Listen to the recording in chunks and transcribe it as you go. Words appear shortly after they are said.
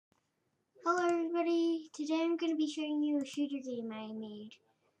everybody, today I'm going to be showing you a shooter game I made.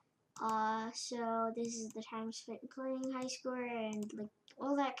 So this is the time spent playing, high score, and like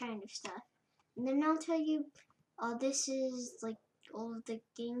all that kind of stuff. And then I'll tell you, this is like all of the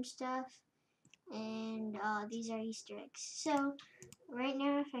game stuff, and these are Easter eggs. So right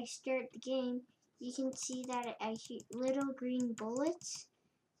now if I start the game, you can see that I shoot little green bullets,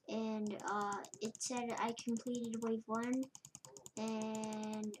 and it said I completed wave 1,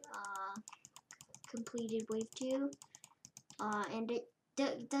 and completed wave 2, and it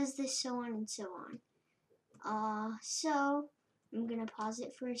does this so on and so on. So I'm gonna pause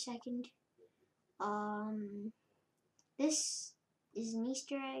it for a second. This is an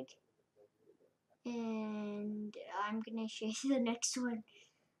Easter egg, and I'm gonna show you the next one.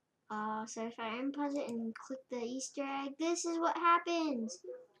 So if I unpause it and click the Easter egg, this is what happens.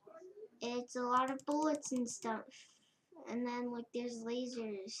 It's a lot of bullets and stuff, and then like there's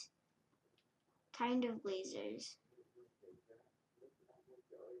lasers, kind of lasers.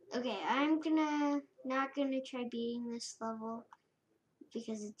 Okay, I'm not gonna try beating this level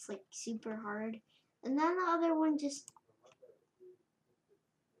because it's like super hard. And then the other one just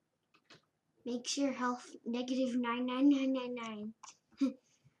makes your health negative 99999.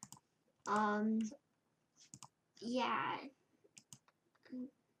 Yeah.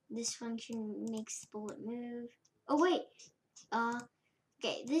 This function makes the bullet move. Oh wait.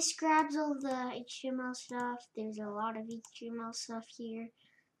 Okay, this grabs all the HTML stuff. There's a lot of HTML stuff here.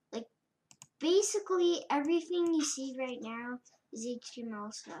 Like basically everything you see right now is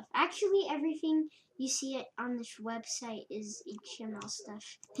HTML stuff. Actually, everything you see it on this website is HTML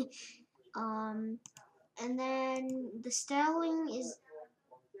stuff. And then the styling is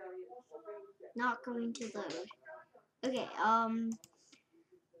not going to load. Okay,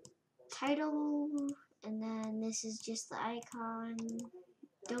 title, and then this is just the icon.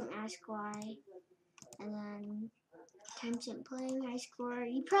 Don't ask why. And then time spent playing, high score.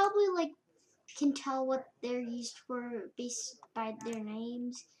 You probably like can tell what they're used for based by their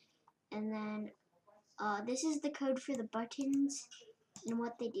names. And then this is the code for the buttons and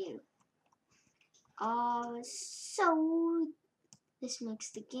what they do. So this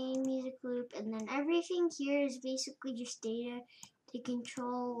makes the game music loop, and then everything here is basically just data to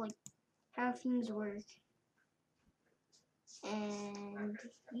control like how things work. And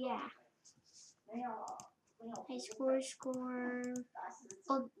yeah, high score.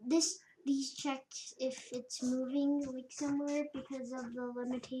 Oh, these checks if it's moving like somewhere because of the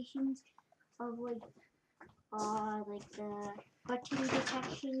limitations of like the button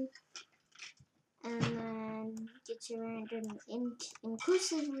detection, and then gets a random int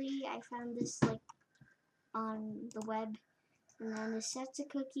inclusively. I found this like on the web, and then this sets a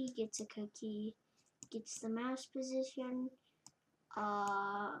cookie, gets a cookie, gets the mouse position,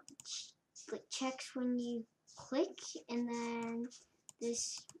 like checks when you click, and then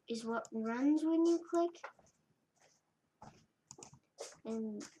this is what runs when you click.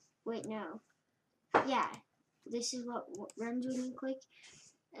 And wait, no. Yeah, this is what runs when you click.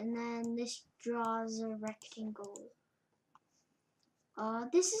 And then this draws a rectangle.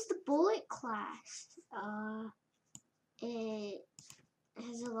 This is the bullet class. It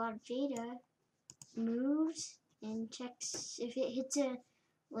has a lot of data, moves, and checks if it hits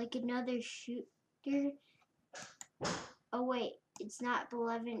another shooter. Oh wait, it's not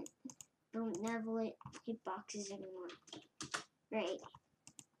benevolent hitboxes anymore. Right.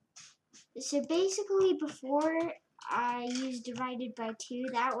 So basically before I used divided by 2,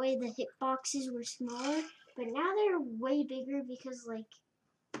 that way the hitboxes were smaller, but now they're way bigger because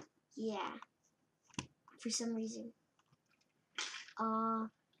yeah, for some reason.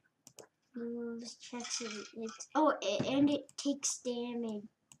 Moves, checks it, and it takes damage.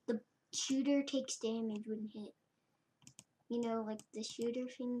 The shooter takes damage when hit. You know, like the shooter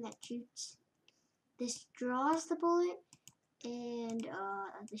thing that shoots. This draws the bullet, and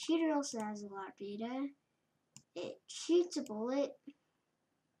the shooter also has a lot of data. It shoots a bullet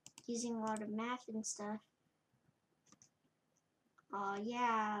using a lot of math and stuff.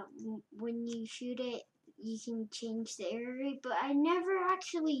 Yeah, when you shoot it, you can change the error rate, but I never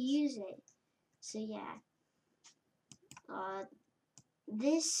actually use it. So yeah.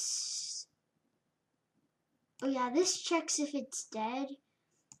 This checks if it's dead,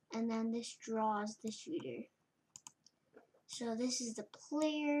 and then this draws the shooter. So this is the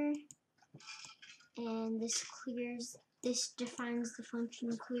player, and this defines the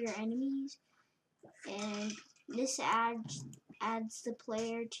function clear enemies, and this adds the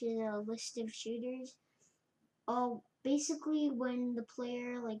player to the list of shooters. Basically when the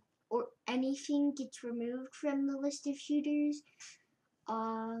player or anything gets removed from the list of shooters,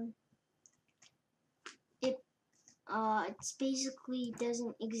 it's basically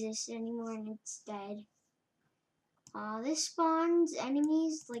doesn't exist anymore and it's dead. This spawns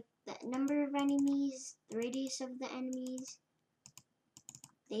enemies, like the number of enemies, the radius of the enemies,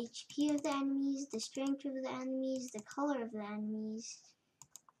 the HP of the enemies, the strength of the enemies, the color of the enemies,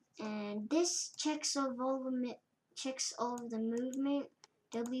 and this checks all of the movement.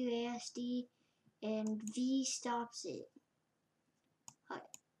 WASD and V stops it.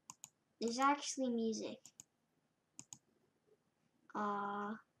 There's actually music.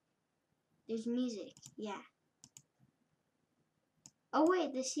 There's music, yeah. Oh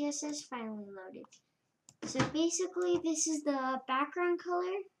wait, the CSS finally loaded. So basically this is the background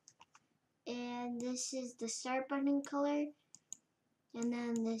color, and this is the start button color, and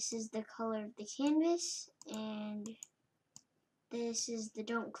then this is the color of the canvas, and this is the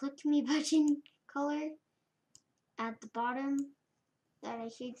don't click me button color at the bottom that I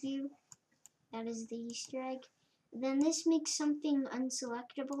showed you. That is the Easter egg. Then this makes something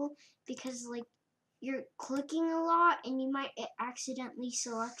unselectable because like you're clicking a lot and you might accidentally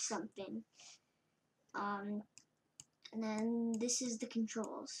select something. And then this is the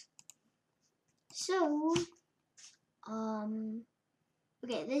controls. So,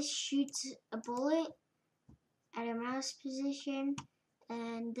 okay, this shoots a bullet at a mouse position,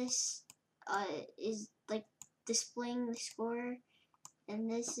 and this is like displaying the score, and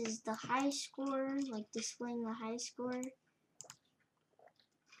this is the high score, like displaying the high score.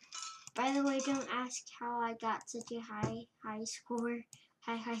 By the way, don't ask how I got such a high score.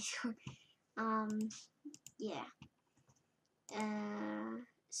 Yeah.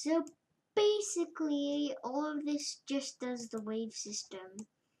 So basically, all of this just does the wave system.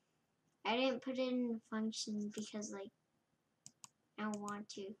 I didn't put it in a function because, like, I don't want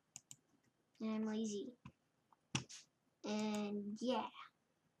to, and I'm lazy. And yeah.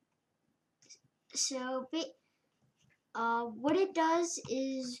 So, what it does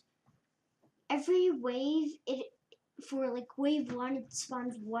is every wave, for like wave 1, it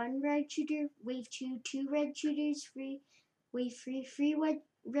spawns 1 red shooter, wave 2, 2 red shooters, wave 3, 3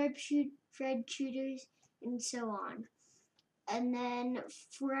 red shooters, and so on. And then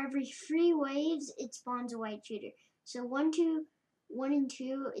for every 3 waves, it spawns a white shooter. So 1 and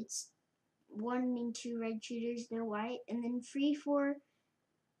 2, it's 1 and 2 red shooters, no white. And then 3, 4,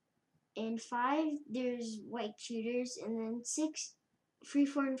 and 5, there's white shooters. And then 6, 3,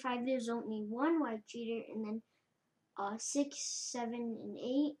 4, and 5, there's only 1 white shooter. And then 6, 7, and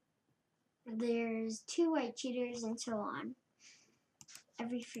 8, there's 2 white shooters, and so on.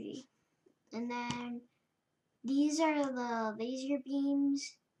 Every 3. And then these are the laser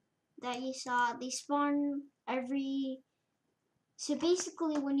beams that you saw. They spawn so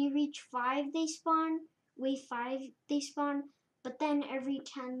basically when you reach 5 they spawn, wave 5 they spawn, but then every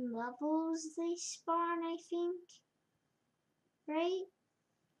 10 levels they spawn, I think, right?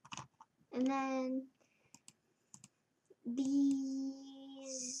 And then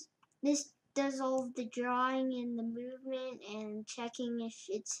this does all of the drawing and the movement and checking if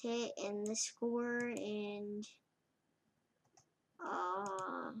it's hit and the score and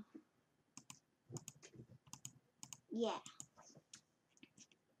yeah.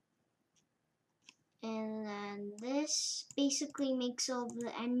 And then this basically makes all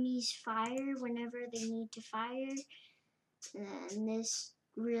the enemies fire whenever they need to fire. And this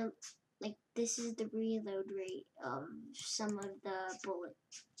this is the reload rate of some of the bullet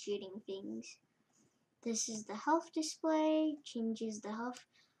shooting things. This is the health display, changes the health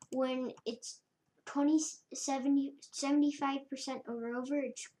when it's 75% or over.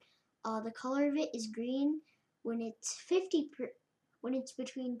 The color of it is green. When it's when it's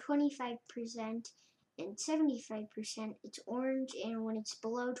between 25% and 75%, it's orange, and when it's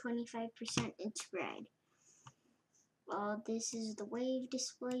below 25%, it's red. This is the wave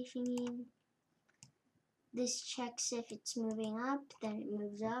display thingy. This checks if it's moving up, then it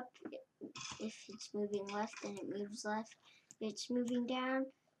moves up. If it's moving left, then it moves left. If it's moving down,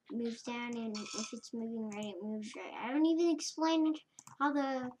 it moves down, and if it's moving right, it moves right. I haven't even explained how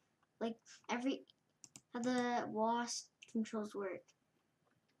the WASD controls work.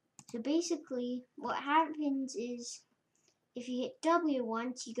 So basically, what happens is if you hit W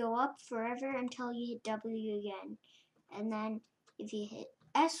once, you go up forever until you hit W again. And then if you hit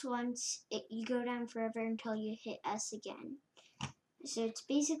S once, you go down forever until you hit S again. So it's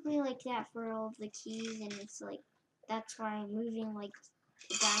basically like that for all of the keys, and it's like, that's why I'm moving like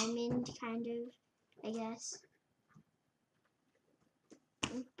a diamond, kind of, I guess.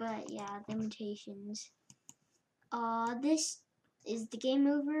 But yeah, limitations. This is the game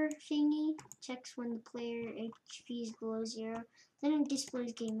over thingy. Checks when the player HP is below 0. Then it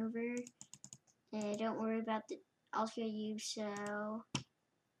displays game over. Don't worry about I'll show you. So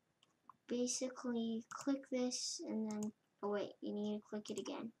basically click this and then, oh wait, you need to click it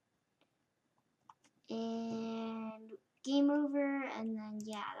again. And game over, and then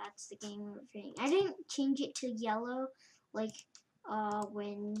yeah, that's the game over thing. I didn't change it to yellow like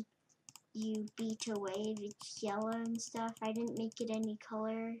when you beat a wave, it's yellow and stuff. I didn't make it any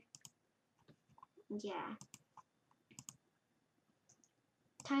color. Yeah.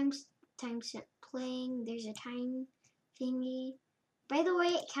 Time spent playing. There's a time thingy. By the way,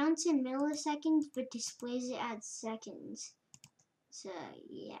 it counts in milliseconds, but displays it as seconds. So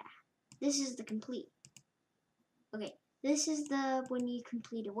yeah, this is the complete. Okay, this is the when you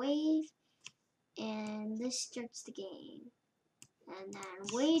complete a wave, and this starts the game. And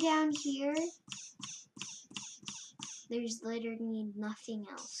then way down here, there's literally nothing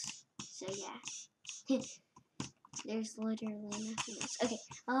else. So yeah, there's literally nothing else. Okay,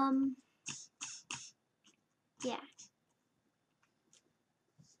 yeah.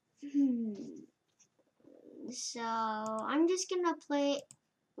 So I'm just gonna play it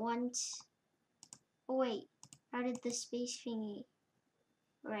once. Oh wait, how did the space thingy?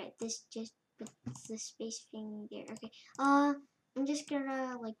 Right, this just puts the space thingy there. Okay. I'm just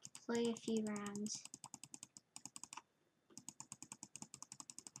gonna like play a few rounds.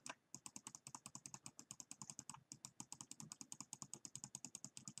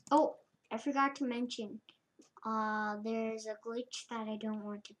 Oh, I forgot to mention. There's a glitch that I don't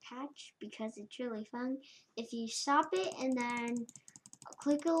want to patch because it's really fun. If you stop it and then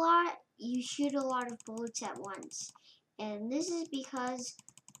click a lot, you shoot a lot of bullets at once. And this is because,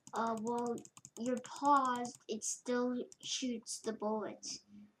 while you're paused, it still shoots the bullets.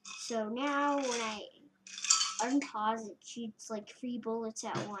 So now when I unpause, it shoots like 3 bullets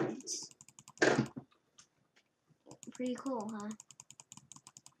at once. Pretty cool, huh?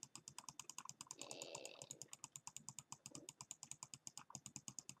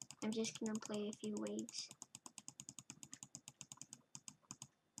 I'm just gonna play a few waves.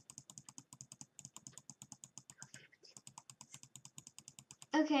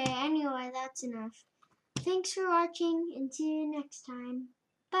 Okay, anyway, that's enough. Thanks for watching, and see you next time.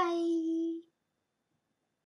 Bye!